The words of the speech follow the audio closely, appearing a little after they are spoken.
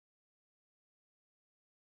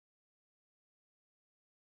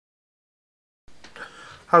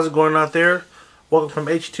How's it going out there? Welcome from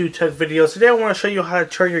H2TechVideos. Today I want to show you how to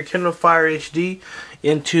turn your Kindle Fire HD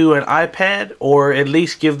into an iPad, or at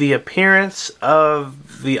least give the appearance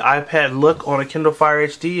of the iPad look on a Kindle Fire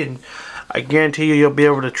HD. And I guarantee you, you'll be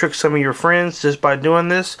able to trick some of your friends just by doing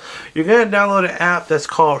this. You're going to download an app that's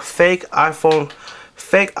called Fake iPhone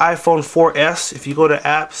 4S. If you go to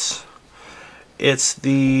apps, it's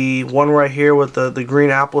the one right here with the green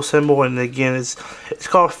Apple symbol, and again it's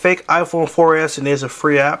called Fake iPhone 4S, and it's a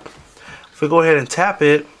free app. If we go ahead and tap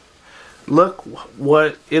it, look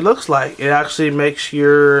what it looks like. It actually makes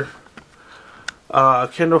your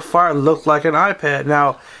Kindle Fire look like an iPad.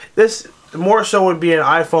 Now this more so would be an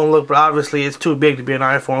iPhone look, but obviously it's too big to be an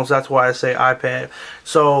iPhone, so that's why I say iPad.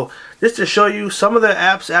 So just to show you, some of the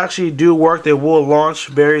apps actually do work. They will launch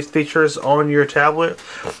various features on your tablet.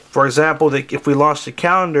 For example, if we launch the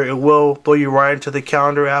calendar, it will throw you right into the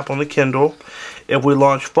calendar app on the Kindle. If we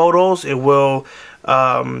launch photos, it will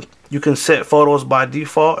you can set photos by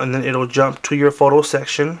default, and then it'll jump to your photo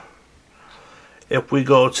section. If we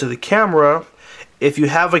go to the camera, if you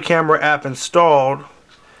have a camera app installed,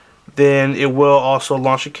 then it will also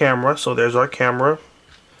launch a camera. So there's our camera.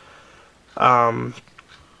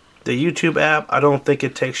 The YouTube app, I don't think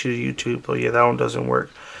it takes you to YouTube, but yeah, that one doesn't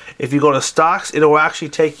work. If you go to stocks, it will actually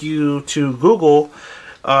take you to Google.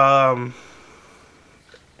 It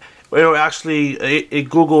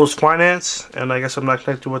Google's finance, and I guess I'm not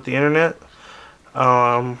connected with the internet.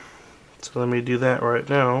 So let me do that right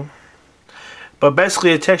now. But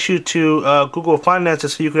basically, it takes you to Google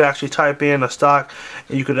Finances, so you could actually type in a stock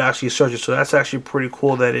and you could actually search it. So that's actually pretty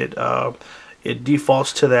cool that it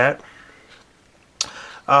defaults to that.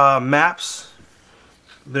 Maps,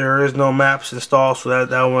 there is no maps installed, so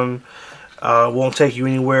that one won't take you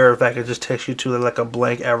anywhere. In fact, it just takes you to like a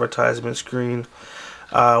blank advertisement screen.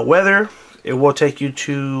 Weather, it will take you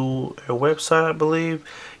to a website, I believe.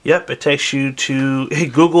 Yep, it takes you to,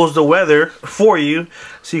 it Googles the weather for you,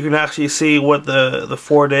 so you can actually see what the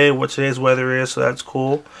what today's weather is. So that's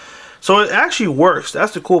cool. So it actually works.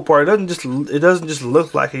 That's the cool part. It doesn't just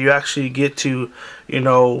look like it. You actually get to,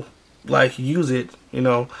 like, use it.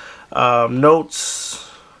 Notes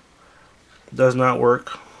does not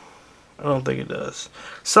work. I don't think it does.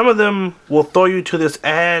 Some of them will throw you to this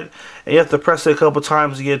ad, and you have to press it a couple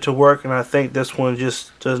times to get it to work, and I think this one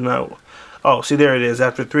just does not. Oh, see, there it is.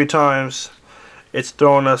 After 3 times, it's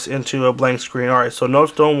throwing us into a blank screen. Alright, so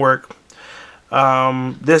notes don't work.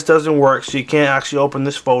 This doesn't work, so you can't actually open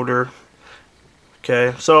this folder.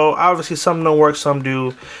 Okay, so obviously some don't work, some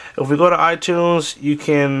do. If we go to iTunes, you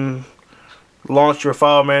can launch your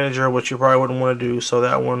file manager, which you probably wouldn't want to do, so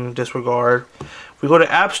that one disregard. If we go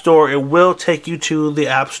to App Store, it will take you to the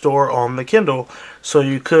App Store on the Kindle, so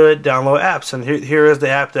you could download apps. And here is the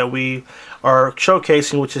app that we are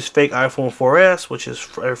showcasing, which is Fake iPhone 4S, which is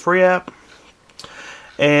a free app.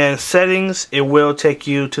 And settings, it will take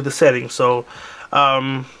you to the settings. So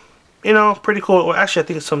pretty cool. Well, actually, I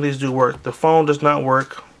think some of these do work. The phone does not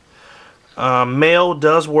work. Mail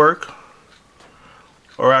does work,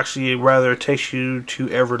 or actually rather it takes you to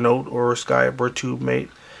Evernote or Skype or TubeMate.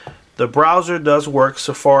 The browser does work.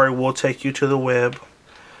 Safari will take you to the web.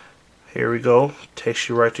 Here we go. Takes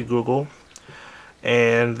you right to Google.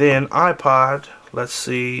 And then iPod, let's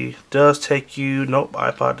see, does take you, nope,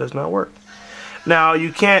 iPod does not work. Now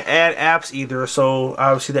you can't add apps either, so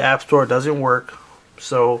obviously the App Store doesn't work.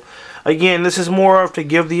 So again, this is more of to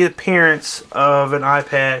give the appearance of an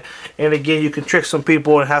iPad, and again, you can trick some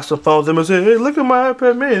people and have some fun with them and say, hey, look at my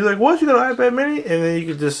iPad mini. Like, what, you got an iPad mini? And then you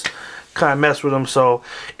can just kind of mess with them. So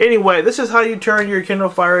anyway, this is how you turn your Kindle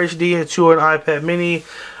Fire HD into an iPad mini.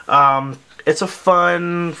 It's a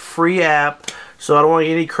fun, free app, so I don't want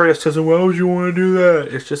any criticism. Why would you want to do that?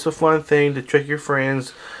 It's just a fun thing to trick your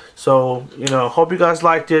friends. So, hope you guys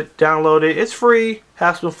liked it. Download it. It's free.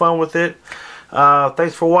 Have some fun with it.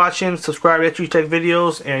 Thanks for watching. Subscribe to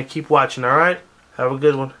H2TechVideos and keep watching, alright? Have a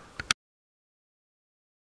good one.